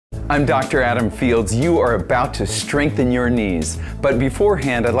I'm Dr. Adam Fields. You are about to strengthen your knees. But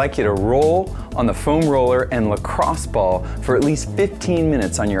beforehand, I'd like you to roll on the foam roller and lacrosse ball for at least 15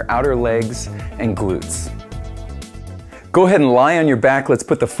 minutes on your outer legs and glutes. Go ahead and lie on your back. Let's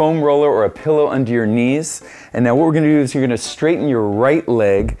put the foam roller or a pillow under your knees. And now what we're going to do is you're going to straighten your right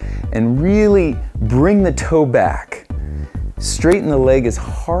leg and really bring the toe back. Straighten the leg as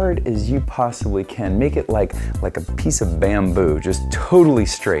hard as you possibly can. Make it like a piece of bamboo, just totally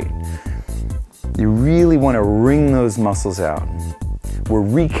straight. You really want to wring those muscles out. We're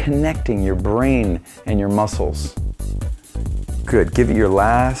reconnecting your brain and your muscles. Good. Give it your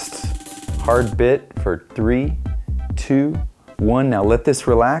last hard bit for 3, 2, 1. Now let this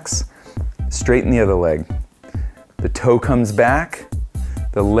relax. Straighten the other leg. The toe comes back.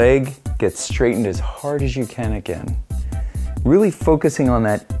 The leg gets straightened as hard as you can again. Really focusing on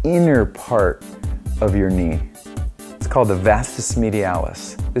that inner part of your knee. It's called the vastus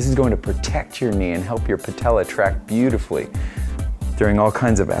medialis. This is going to protect your knee and help your patella track beautifully during all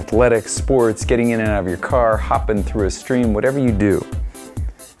kinds of athletics, sports, getting in and out of your car, hopping through a stream, whatever you do.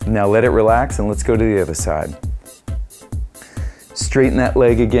 Now let it relax and let's go to the other side. Straighten that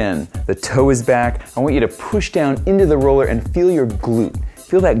leg again. The toe is back. I want you to push down into the roller and feel your glute.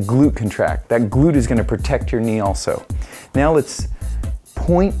 Feel that glute contract. That glute is going to protect your knee also. Now let's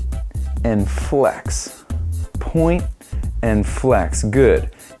point and flex. Point and flex.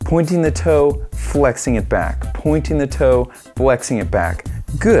 Good. Pointing the toe, flexing it back. Pointing the toe, flexing it back.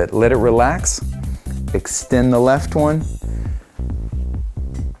 Good. Let it relax. Extend the left one.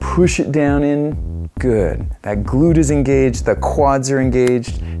 Push it down in. Good. That glute is engaged. The quads are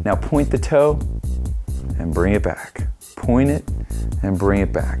engaged. Now point the toe and bring it back. Point it and bring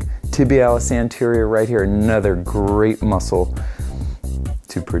it back. Tibialis anterior right here, another great muscle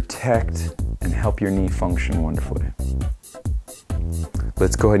to protect and help your knee function wonderfully.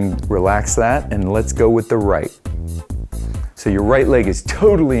 Let's go ahead and relax that and let's go with the right. So your right leg is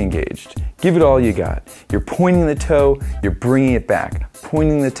totally engaged. Give it all you got. You're pointing the toe, you're bringing it back.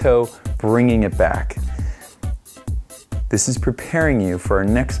 Pointing the toe, bringing it back. This is preparing you for our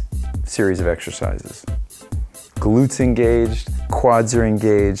next series of exercises. Glutes engaged, quads are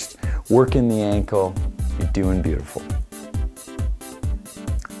engaged, working the ankle, you're doing beautiful.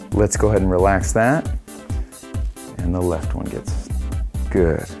 Let's go ahead and relax that. And the left one gets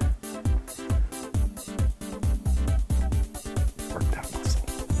good. Work that muscle.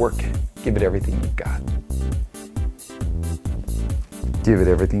 Work it. Give it everything you've got. Give it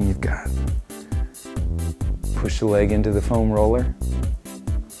everything you've got. Push the leg into the foam roller.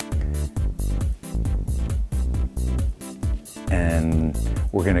 And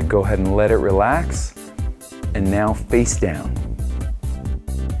we're going to go ahead and let it relax. And now face down.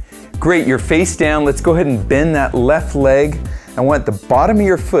 Great, you're face down. Let's go ahead and bend that left leg. I want the bottom of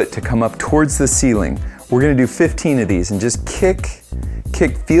your foot to come up towards the ceiling. We're going to do 15 of these and just kick,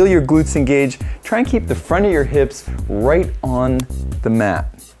 kick. Feel your glutes engage. Try and keep the front of your hips right on the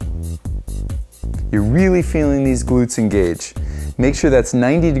mat. You're really feeling these glutes engage. Make sure that's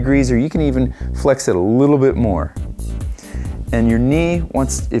 90 degrees or you can even flex it a little bit more. And your knee,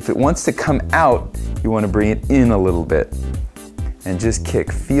 if it wants to come out, you want to bring it in a little bit. And just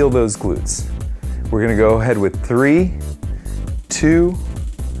kick. Feel those glutes. We're going to go ahead with 3, 2,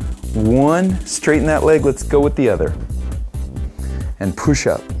 1. Straighten that leg. Let's go with the other. And push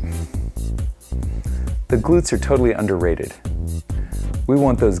up. The glutes are totally underrated. We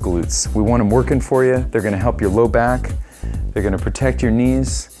want those glutes. We want them working for you. They're going to help your low back. They're going to protect your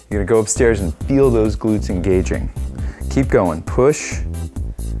knees. You're going to go upstairs and feel those glutes engaging. Keep going. Push,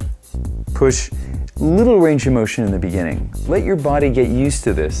 push. Little range of motion in the beginning. Let your body get used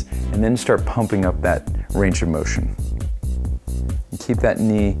to this and then start pumping up that range of motion. And keep that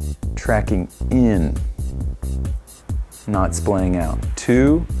knee tracking in, not splaying out.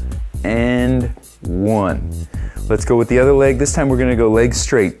 2 and 1. Let's go with the other leg. This time we're going to go legs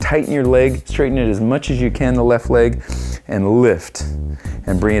straight. Tighten your leg, straighten it as much as you can, the left leg, and lift.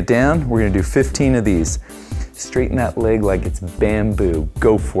 And bring it down. We're going to do 15 of these. Straighten that leg like it's bamboo.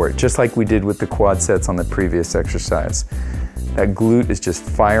 Go for it, just like we did with the quad sets on the previous exercise. That glute is just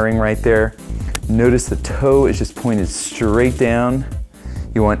firing right there. Notice the toe is just pointed straight down.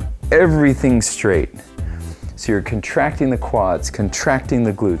 You want everything straight. So you're contracting the quads, contracting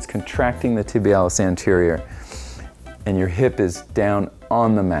the glutes, contracting the tibialis anterior, and your hip is down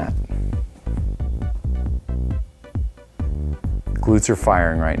on the mat. Glutes are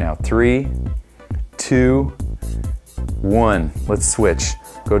firing right now. 3, 2, 1. Let's switch.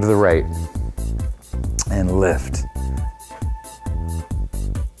 Go to the right and lift.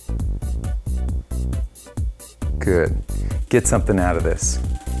 Good. Get something out of this.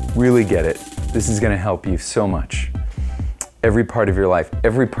 Really get it. This is going to help you so much. Every part of your life,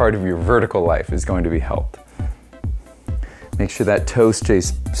 every part of your vertical life is going to be helped. Make sure that toe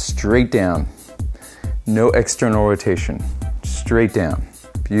stays straight down. No external rotation. Straight down.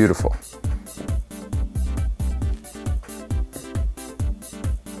 Beautiful.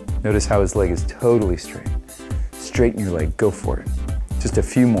 Notice how his leg is totally straight. Straighten your leg. Go for it. Just a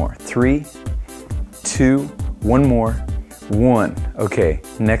few more. 3, 2, one more. 1. Okay,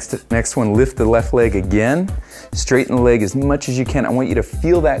 next one, lift the left leg again. Straighten the leg as much as you can. I want you to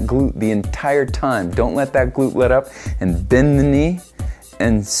feel that glute the entire time. Don't let that glute let up, and bend the knee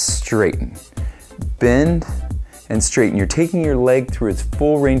and straighten. Bend and straighten. You're taking your leg through its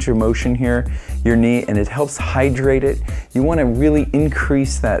full range of motion here, your knee, and it helps hydrate it. You want to really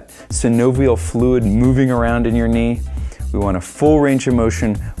increase that synovial fluid moving around in your knee. We want a full range of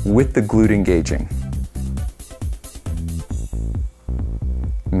motion with the glute engaging.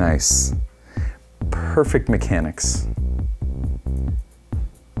 Nice. Perfect mechanics.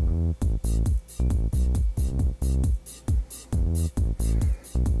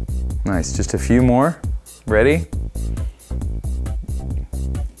 Nice, just a few more. Ready?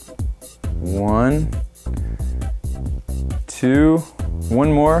 1, 2,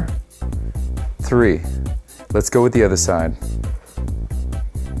 one more, 3. Let's go with the other side.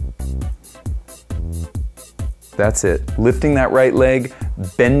 That's it. Lifting that right leg,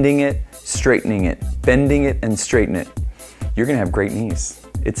 bending it, straightening it, bending it and straighten it. You're gonna have great knees.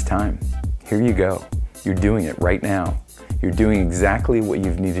 It's time. Here you go. You're doing it right now. You're doing exactly what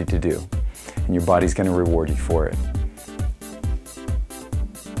you've needed to do, and your body's gonna reward you for it.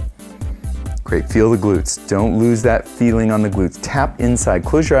 Great, feel the glutes. Don't lose that feeling on the glutes. Tap inside.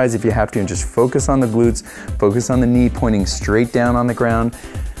 Close your eyes if you have to and just focus on the glutes. Focus on the knee pointing straight down on the ground.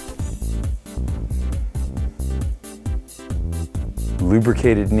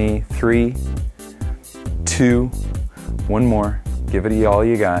 Lubricated knee. 3, 2, one more. Give it all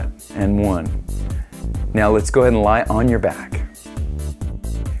you got, and 1. Now let's go ahead and lie on your back.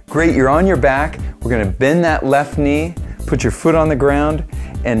 Great, you're on your back. We're gonna bend that left knee, put your foot on the ground,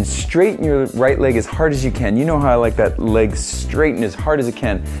 and straighten your right leg as hard as you can. You know how I like that leg straightened as hard as it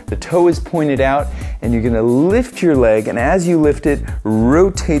can. The toe is pointed out, and you're gonna lift your leg, and as you lift it,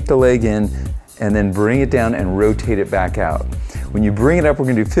 rotate the leg in, and then bring it down and rotate it back out. When you bring it up, we're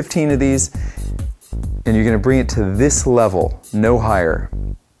gonna do 15 of these, and you're gonna bring it to this level, no higher.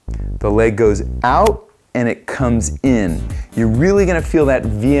 The leg goes out, and it comes in. You're really gonna feel that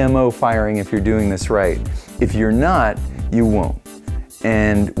VMO firing if you're doing this right. If you're not, you won't.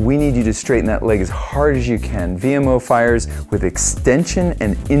 And we need you to straighten that leg as hard as you can. VMO fires with extension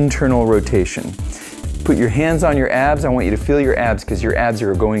and internal rotation. Put your hands on your abs. I want you to feel your abs because your abs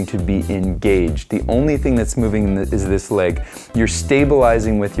are going to be engaged. The only thing that's moving is this leg. You're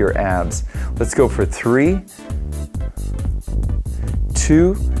stabilizing with your abs. Let's go for 3,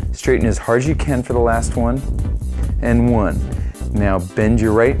 2, straighten as hard as you can for the last one, and 1. Now bend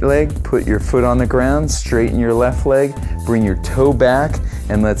your right leg, put your foot on the ground, straighten your left leg, bring your toe back,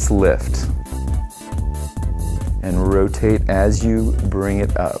 and let's lift. And rotate as you bring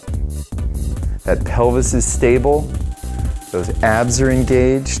it up. That pelvis is stable, those abs are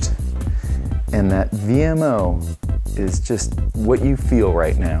engaged, and that VMO is just what you feel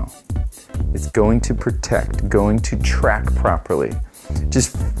right now. It's going to protect, going to track properly.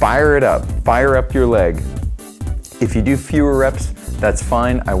 Just fire it up, fire up your leg. If you do fewer reps, that's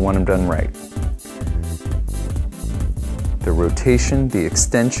fine, I want them done right. The rotation, the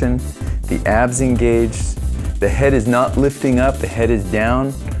extension, the abs engaged, the head is not lifting up, the head is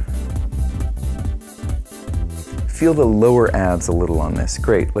down. Feel the lower abs a little on this.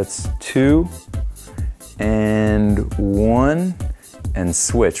 Great, let's 2 and 1 and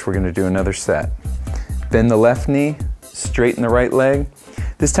switch. We're gonna do another set. Bend the left knee, straighten the right leg.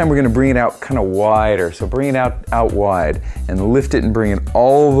 This time we're gonna bring it out kind of wider. So bring it out wide and lift it and bring it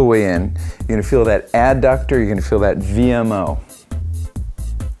all the way in. You're gonna feel that adductor, you're gonna feel that VMO.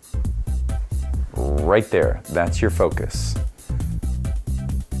 Right there, that's your focus.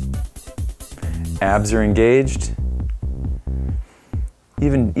 Abs are engaged.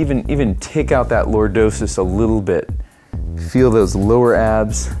 Even take out that lordosis a little bit. Feel those lower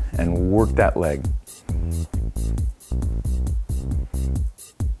abs and work that leg.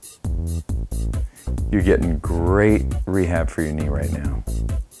 You're getting great rehab for your knee right now.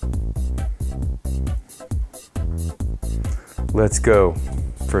 Let's go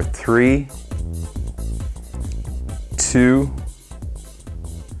for 3, 2,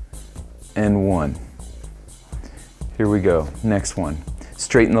 and 1. Here we go, next one.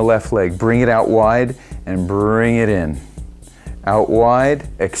 Straighten the left leg, bring it out wide and bring it in. Out wide,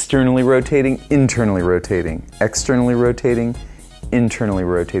 externally rotating, internally rotating. Externally rotating, internally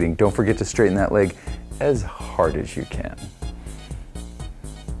rotating. Don't forget to straighten that leg as hard as you can.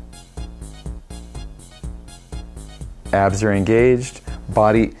 Abs are engaged,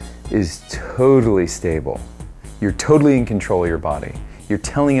 body is totally stable. You're totally in control of your body. You're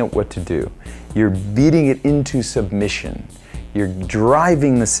telling it what to do. You're beating it into submission. You're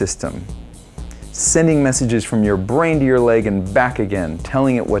driving the system, sending messages from your brain to your leg and back again,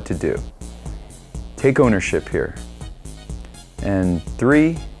 telling it what to do. Take ownership here. And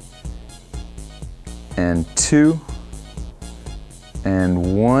 3, and 2,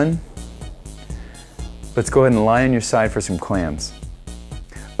 and 1. Let's go ahead and lie on your side for some clams.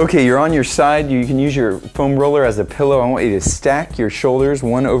 Okay, you're on your side. You can use your foam roller as a pillow. I want you to stack your shoulders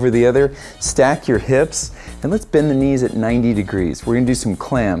one over the other, stack your hips, and let's bend the knees at 90 degrees. We're gonna do some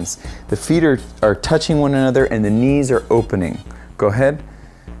clams. The feet are touching one another and the knees are opening. Go ahead.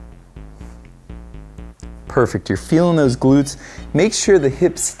 Perfect, you're feeling those glutes. Make sure the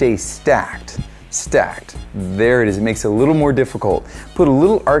hips stay stacked. Stacked. There it is. It makes it a little more difficult. Put a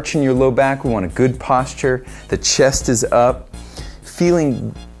little arch in your low back. We want a good posture. The chest is up.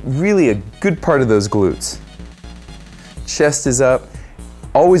 Feeling really a good part of those glutes. Chest is up.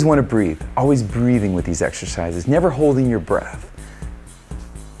 Always want to breathe. Always breathing with these exercises. Never holding your breath.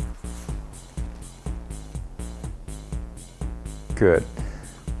 Good.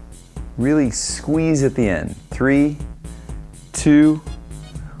 Really squeeze at the end. 3, 2,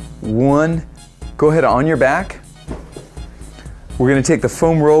 1. Go ahead on your back. We're going to take the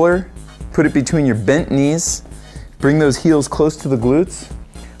foam roller, put it between your bent knees, bring those heels close to the glutes,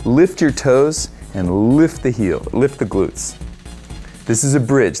 lift your toes, and lift the glutes. This is a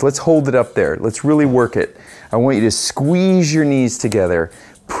bridge. Let's hold it up there. Let's really work it. I want you to squeeze your knees together,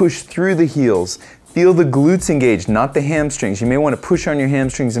 push through the heels, feel the glutes engaged, not the hamstrings. You may want to push on your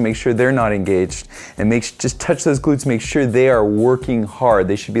hamstrings and make sure they're not engaged, and just touch those glutes, make sure they are working hard.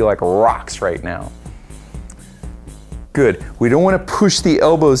 They should be like rocks right now. Good. We don't want to push the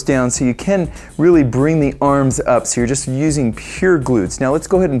elbows down, so you can really bring the arms up, so you're just using pure glutes. Now let's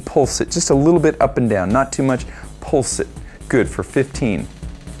go ahead and pulse it, just a little bit up and down, not too much. Pulse it. Good, for 15.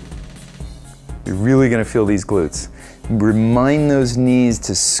 You're really going to feel these glutes. Remind those knees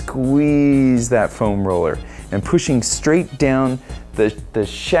to squeeze that foam roller and pushing straight down the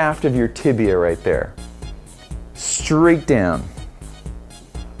shaft of your tibia right there. Straight down.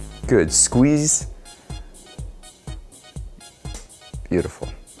 Good. Squeeze. Beautiful.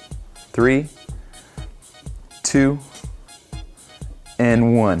 3, 2,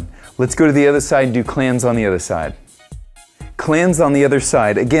 and 1. Let's go to the other side and do clams on the other side. Clams on the other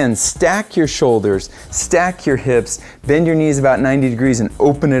side. Again, stack your shoulders, stack your hips, bend your knees about 90 degrees and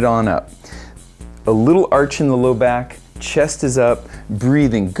open it on up. A little arch in the low back, chest is up,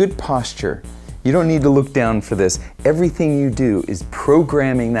 breathing, good posture. You don't need to look down for this. Everything you do is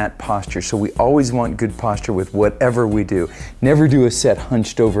programming that posture, so we always want good posture with whatever we do. Never do a set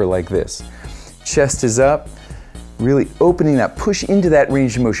hunched over like this. Chest is up, really opening that, push into that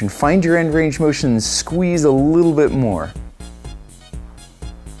range of motion. Find your end range of motion and squeeze a little bit more.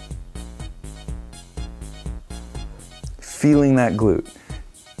 Feeling that glute.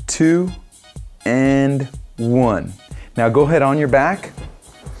 2 and 1. Now go ahead on your back.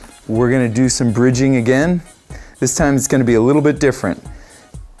 We're going to do some bridging again. This time it's going to be a little bit different.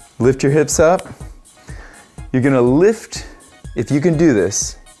 Lift your hips up. You're going to lift, if you can do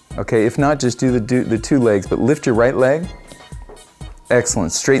this, okay, if not, just do the 2 legs, but lift your right leg.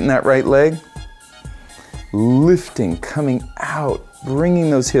 Excellent. Straighten that right leg. Lifting, coming out,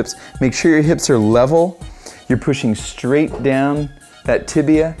 bringing those hips. Make sure your hips are level. You're pushing straight down that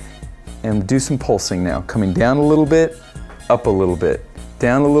tibia, and do some pulsing now. Coming down a little bit, up a little bit,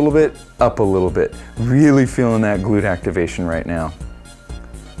 down a little bit, up a little bit. Really feeling that glute activation right now.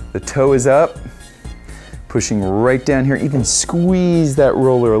 The toe is up, pushing right down here. Even squeeze that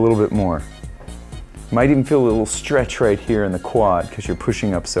roller a little bit more. Might even feel a little stretch right here in the quad because you're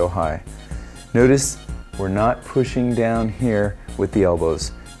pushing up so high. Notice we're not pushing down here with the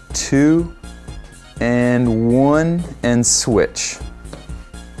elbows. 2 and 1 and switch.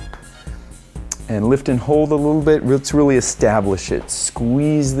 And lift and hold a little bit. Let's really establish it.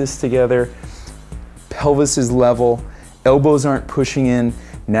 Squeeze this together. Pelvis is level. Elbows aren't pushing in.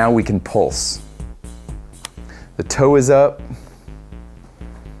 Now we can pulse. The toe is up.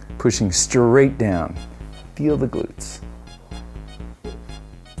 Pushing straight down. Feel the glutes.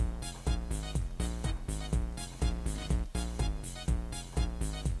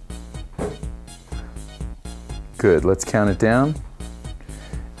 Good, let's count it down.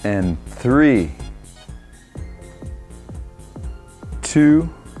 And 3,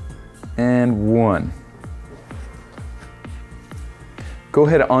 2, and 1. Go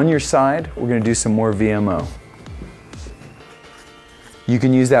ahead on your side. We're going to do some more VMO. You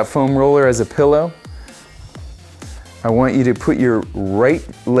can use that foam roller as a pillow. I want you to put your right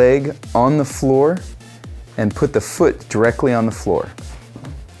leg on the floor and put the foot directly on the floor.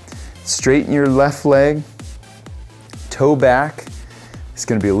 Straighten your left leg, toe back. It's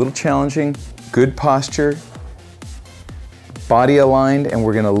going to be a little challenging. Good posture, body aligned, and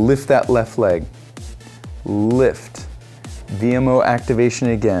we're going to lift that left leg. Lift. VMO activation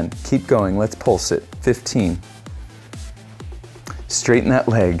again. Keep going. Let's pulse it. 15. Straighten that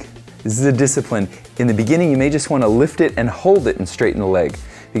leg. This is a discipline. In the beginning, you may just want to lift it and hold it and straighten the leg.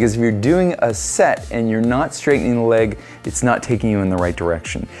 Because if you're doing a set and you're not straightening the leg, it's not taking you in the right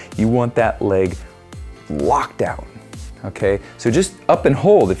direction. You want that leg locked out. Okay? So just up and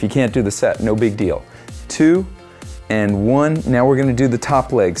hold if you can't do the set. No big deal. 2 and 1. Now we're going to do the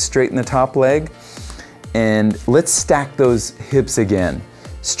top leg. Straighten the top leg. And let's stack those hips again.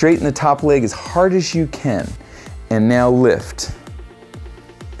 Straighten the top leg as hard as you can. And now lift.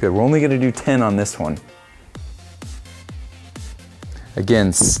 Good, we're only going to do 10 on this one.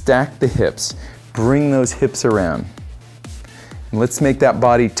 Again, stack the hips. Bring those hips around. And let's make that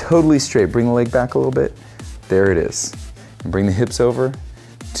body totally straight. Bring the leg back a little bit. There it is. And bring the hips over.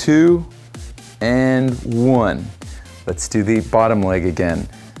 2 and 1. Let's do the bottom leg again.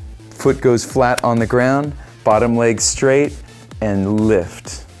 Foot goes flat on the ground, bottom leg straight, and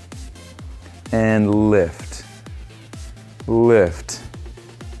lift. And lift. Lift.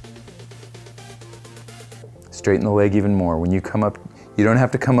 Straighten the leg even more. When you come up, you don't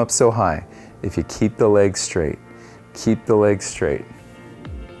have to come up so high. If you keep the leg straight, keep the leg straight.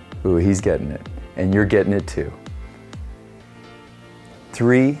 Ooh, he's getting it. And you're getting it too.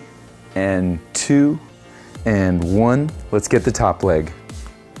 3 and 2 and 1. Let's get the top leg.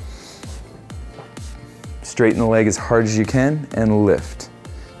 Straighten the leg as hard as you can and lift.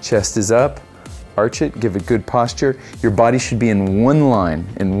 Chest is up, arch it, give it good posture. Your body should be in one line,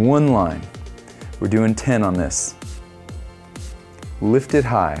 We're doing 10 on this. Lift it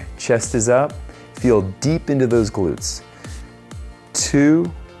high, chest is up, feel deep into those glutes.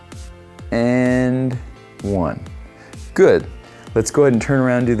 2 and 1. Good. Let's go ahead and turn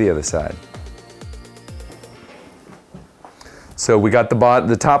around and do the other side. So we got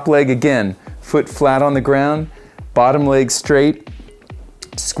the top leg again. Foot flat on the ground, bottom leg straight,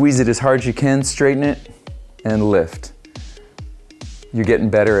 squeeze it as hard as you can, straighten it, and lift. You're getting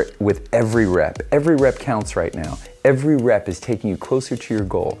better with every rep. Every rep counts right now. Every rep is taking you closer to your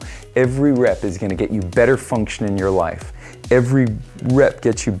goal. Every rep is going to get you better function in your life. Every rep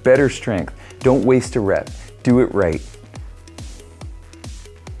gets you better strength. Don't waste a rep. Do it right.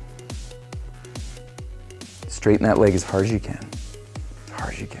 Straighten that leg as hard as you can. As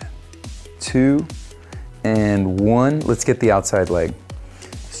hard as you can. 2 and 1. Let's get the outside leg.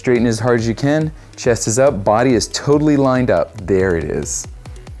 Straighten as hard as you can. Chest is up. Body is totally lined up. There it is.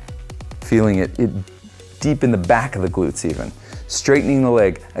 Feeling it deep in the back of the glutes even. Straightening the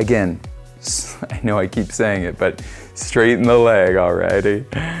leg. Again, I know I keep saying it, but straighten the leg already.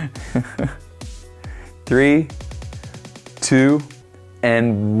 3, 2,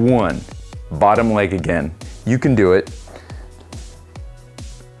 and 1. Bottom leg again. You can do it.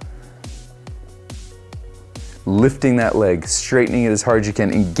 Lifting that leg, straightening it as hard as you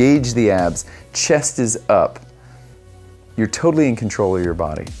can. Engage the abs. Chest is up. You're totally in control of your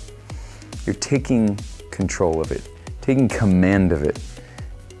body. You're taking control of it, taking command of it.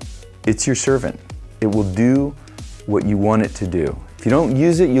 It's your servant. It will do what you want it to do. If you don't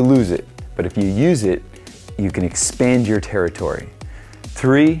use it, you lose it. But if you use it, you can expand your territory.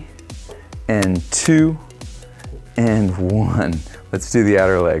 3 and 2 and 1. Let's do the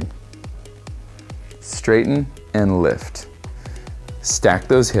outer leg. Straighten and lift. Stack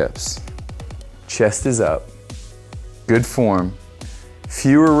those hips. Chest is up. Good form.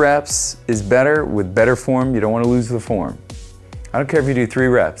 Fewer reps is better. With better form, you don't want to lose the form. I don't care if you do 3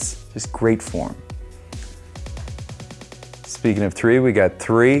 reps, just great form. Speaking of 3, we got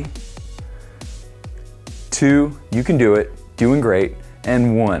 3, 2, you can do it, doing great,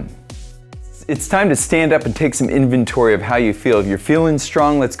 and 1. It's time to stand up and take some inventory of how you feel. If you're feeling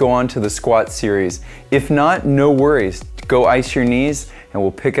strong, let's go on to the squat series. If not, no worries. Go ice your knees and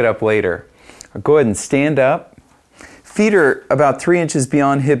we'll pick it up later. Go ahead and stand up. Feet are about 3 inches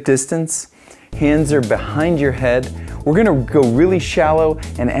beyond hip distance. Hands are behind your head. We're gonna go really shallow,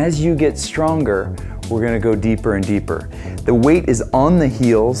 and as you get stronger, we're gonna go deeper and deeper. The weight is on the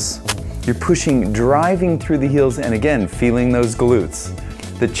heels. You're pushing, driving through the heels, and again, feeling those glutes.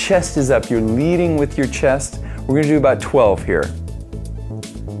 The chest is up, you're leading with your chest. We're gonna do about 12 here.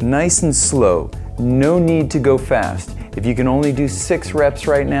 Nice and slow. No need to go fast. If you can only do 6 reps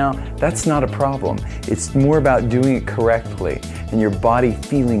right now, that's not a problem. It's more about doing it correctly and your body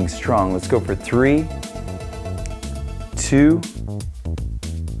feeling strong. Let's go for 3, 2,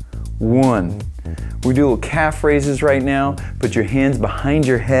 1. We do little calf raises right now. Put your hands behind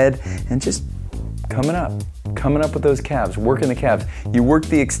your head and just coming up with those calves, working the calves. You work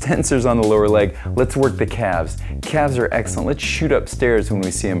the extensors on the lower leg, let's work the calves. Calves are excellent. Let's shoot upstairs when we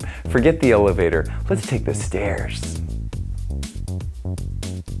see them. Forget the elevator, let's take the stairs.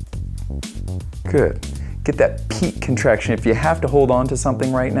 Good. Get that peak contraction. If you have to hold on to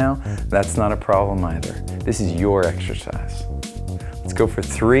something right now, that's not a problem either. This is your exercise. Let's go for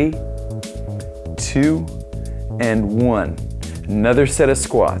 3, 2, and 1. Another set of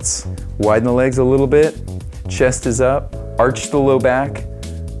squats. Widen the legs a little bit. Chest is up. Arch the low back.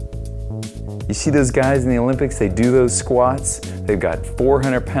 You see those guys in the Olympics, they do those squats. They've got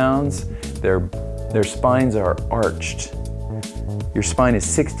 400 pounds. Their spines are arched. Your spine is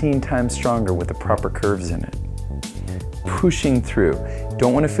 16 times stronger with the proper curves in it. Pushing through.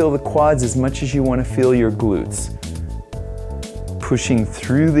 Don't want to feel the quads as much as you want to feel your glutes. Pushing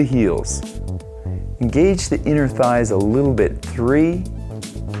through the heels. Engage the inner thighs a little bit. 3,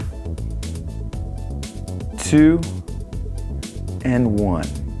 2, and 1.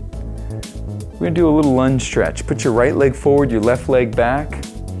 We're going to do a little lunge stretch. Put your right leg forward, your left leg back.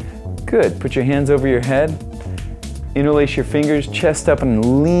 Good. Put your hands over your head. Interlace your fingers, chest up,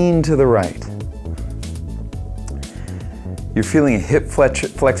 and lean to the right. You're feeling a hip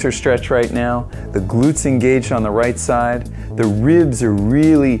flexor stretch right now. The glutes engaged on the right side. The ribs are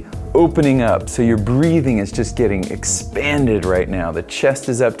really opening up, so your breathing is just getting expanded right now. The chest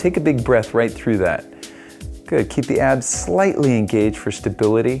is up. Take a big breath right through that. Good. Keep the abs slightly engaged for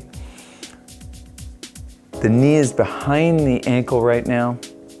stability. The knee is behind the ankle right now.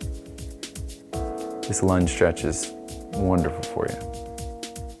 This lunge stretch is wonderful for you.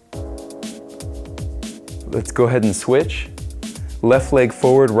 Let's go ahead and switch. Left leg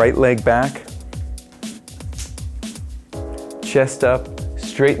forward, right leg back. Chest up,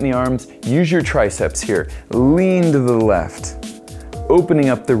 straighten the arms. Use your triceps here. Lean to the left. Opening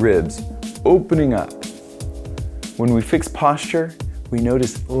up the ribs, opening up. When we fix posture, we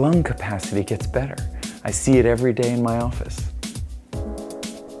notice lung capacity gets better. I see it every day in my office.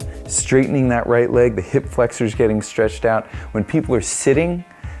 Straightening that right leg, the hip flexor is getting stretched out. When people are sitting,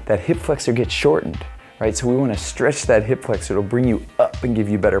 that hip flexor gets shortened, right? So we want to stretch that hip flexor. It'll bring you up and give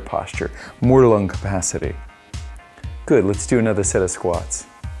you better posture, more lung capacity. Good, let's do another set of squats.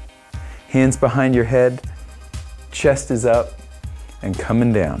 Hands behind your head, chest is up, and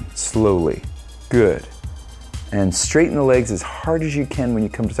coming down slowly. Good. And straighten the legs as hard as you can when you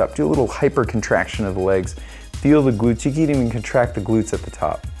come to top. Do a little hyper contraction of the legs. Feel the glutes. You can even contract the glutes at the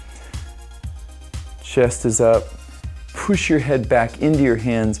top. Chest is up. Push your head back into your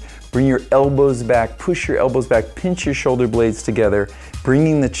hands. Bring your elbows back. Push your elbows back. Pinch your shoulder blades together.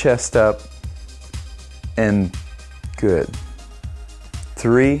 Bringing the chest up. And good.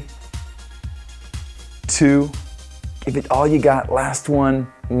 3, 2, give it all you got. Last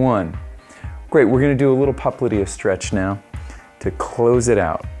one. 1. Great, we're going to do a little Popliteus stretch now to close it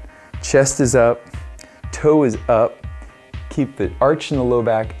out. Chest is up, toe is up. Keep the arch in the low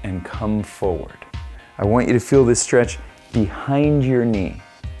back and come forward. I want you to feel this stretch behind your knee.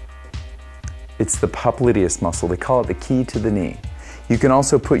 It's the Popliteus muscle. They call it the key to the knee. You can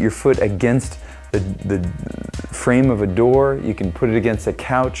also put your foot against the frame of a door. You can put it against a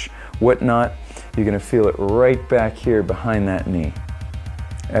couch, whatnot. You're going to feel it right back here behind that knee.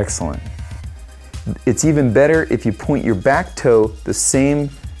 Excellent. It's even better if you point your back toe the same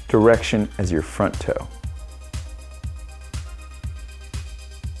direction as your front toe.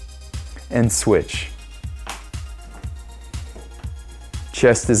 And switch.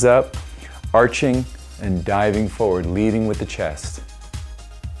 Chest is up, arching and diving forward, leading with the chest.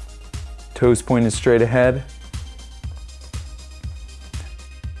 Toes pointed straight ahead.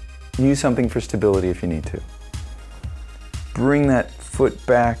 Use something for stability if you need to. Bring that foot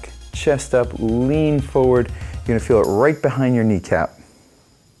back, chest up, lean forward. You're going to feel it right behind your kneecap.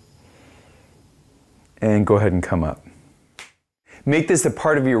 And go ahead and come up. Make this a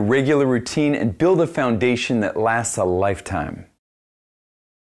part of your regular routine and build a foundation that lasts a lifetime.